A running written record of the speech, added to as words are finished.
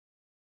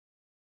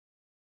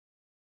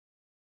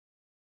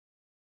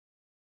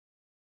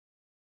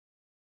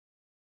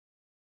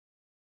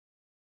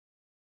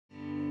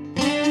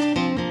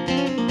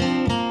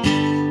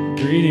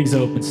Greetings,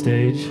 open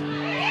stage.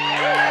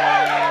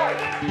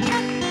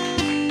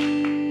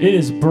 It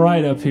is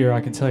bright up here,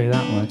 I can tell you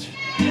that much.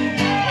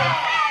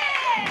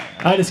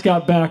 I just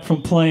got back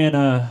from playing,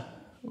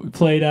 we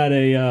played at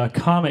a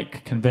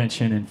comic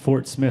convention in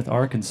Fort Smith,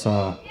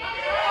 Arkansas.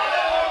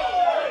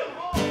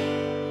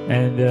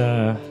 And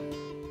that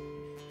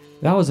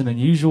was an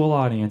unusual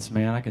audience,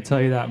 man, I can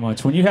tell you that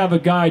much. When you have a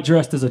guy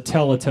dressed as a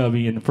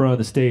Teletubby in the front of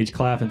the stage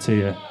clapping to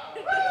you,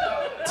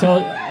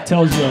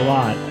 tells you a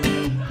lot.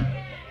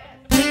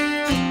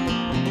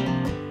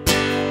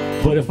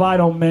 But if I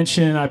don't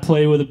mention, I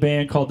play with a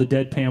band called the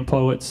Deadpan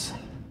Poets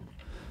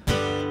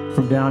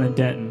from down in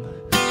Denton.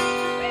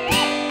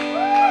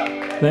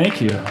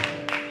 Thank you.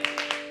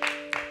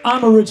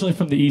 I'm originally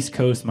from the East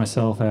Coast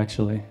myself,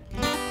 actually.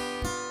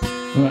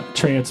 I'm a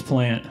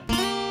transplant.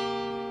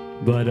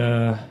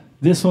 But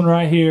this one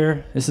right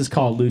here, this is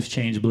called Loose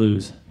Change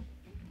Blues.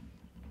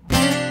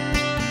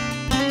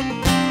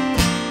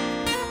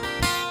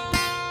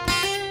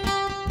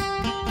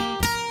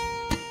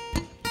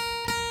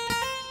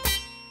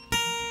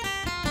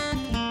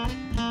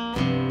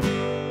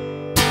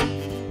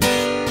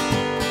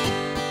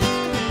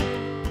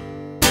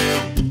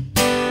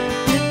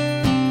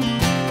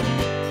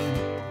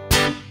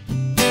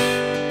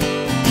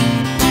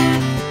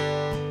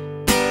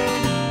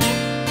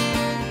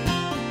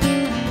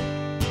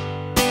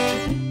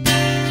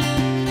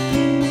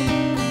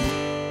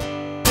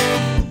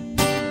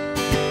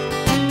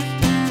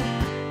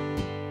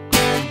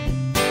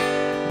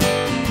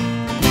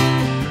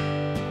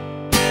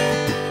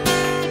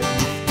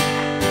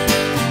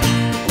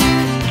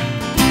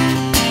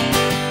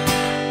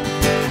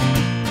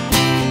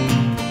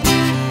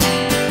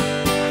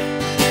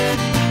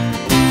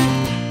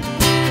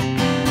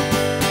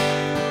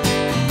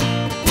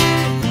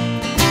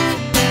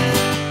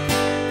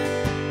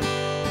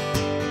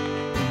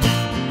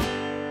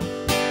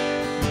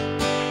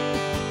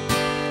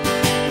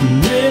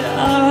 There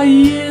are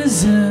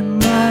years and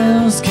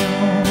miles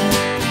gone,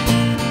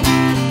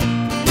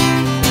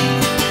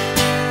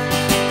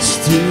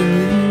 still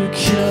you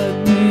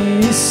cut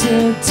me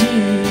so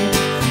deep.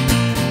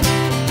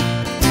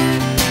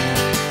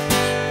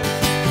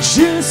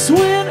 Just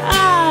when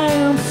I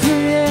am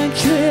free and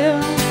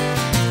clear,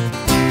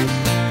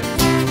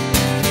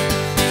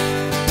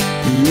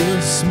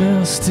 your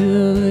smell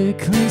still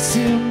clings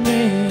to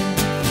me.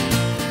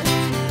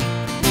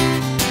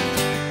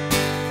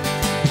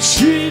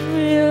 Treat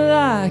me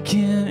like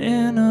an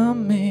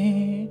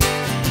enemy.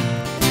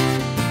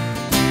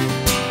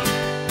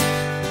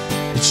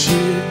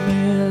 Treat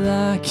me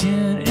like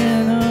an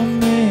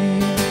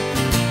enemy.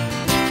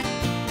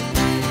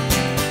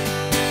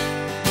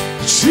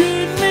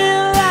 Treat me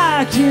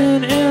like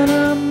an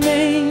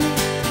enemy.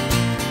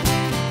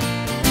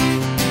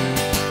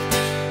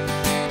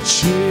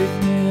 Treat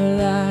me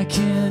like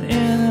an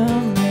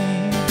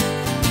enemy.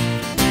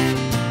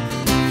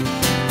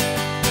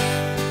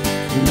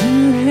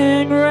 You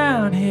hang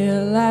around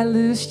here like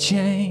loose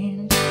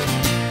change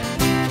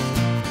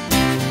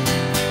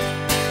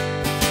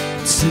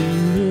to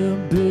the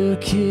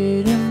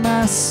bucket in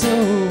my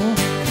soul.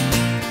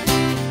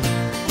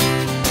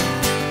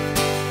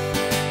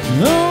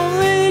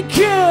 Only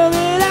girl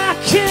that I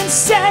can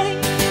say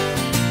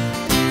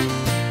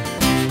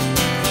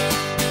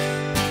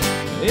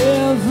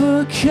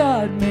ever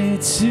cut me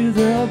to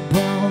the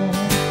bone.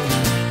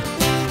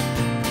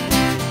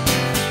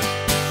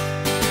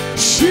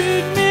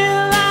 Treat me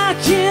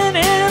like an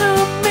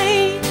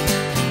enemy.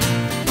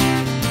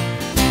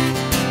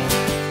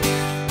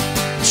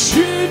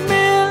 Treat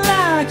me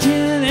like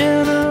an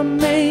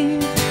enemy.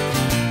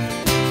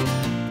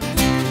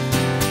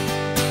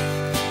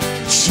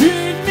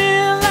 Treat me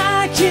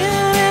like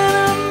an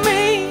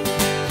enemy.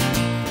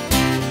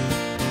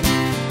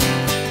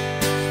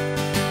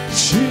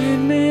 Treat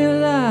me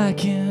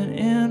like an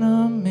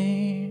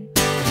enemy.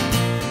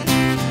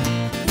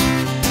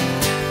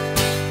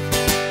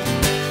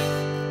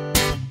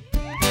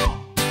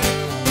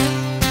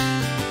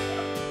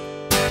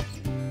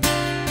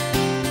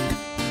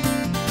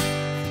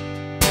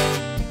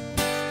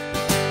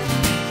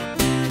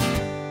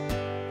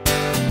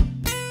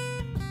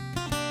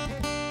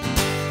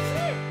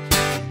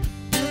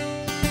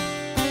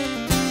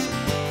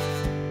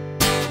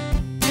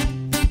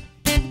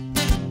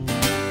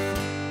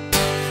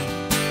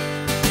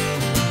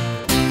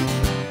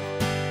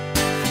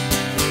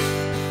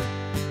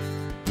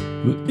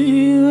 But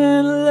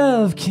even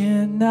love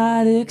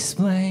cannot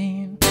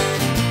explain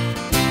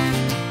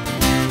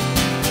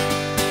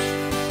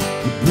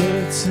the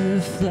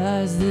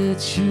butterflies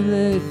that you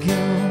let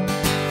go.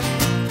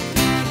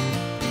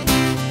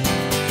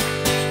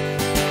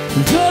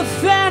 The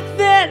fact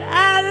that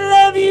I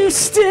love you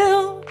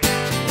still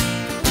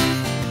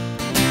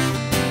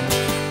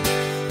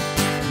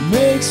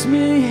makes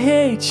me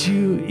hate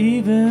you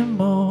even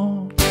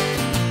more.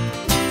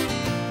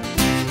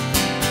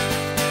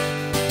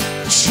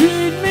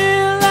 Treat me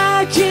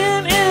like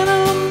an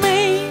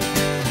enemy.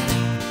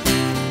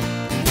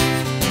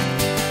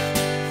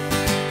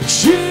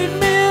 Treat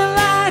me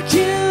like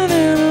an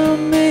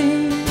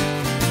enemy.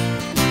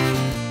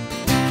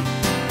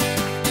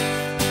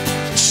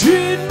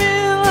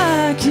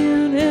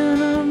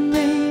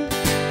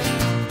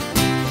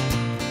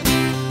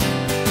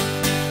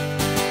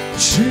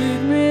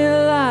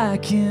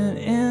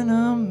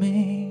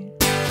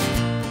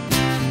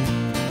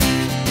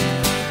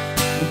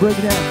 break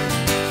it down.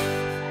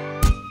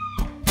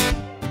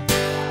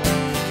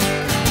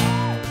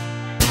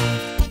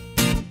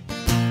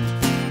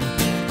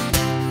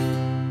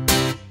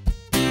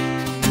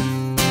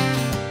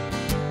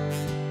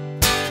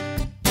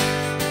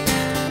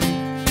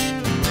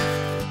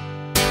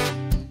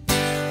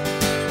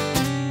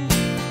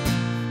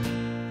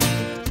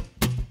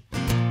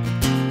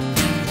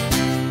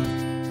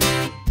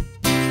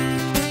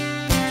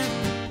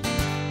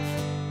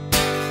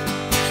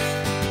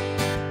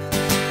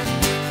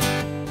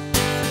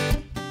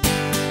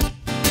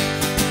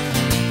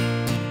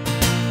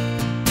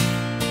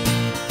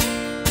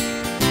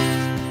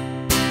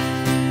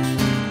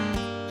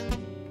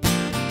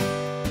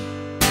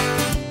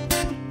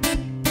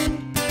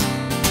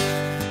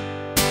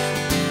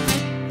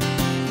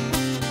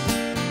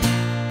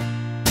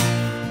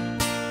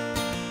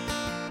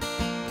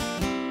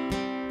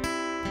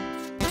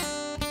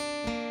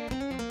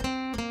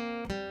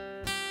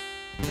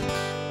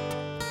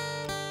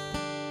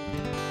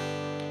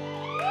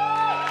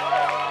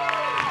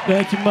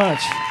 Thank you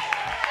much.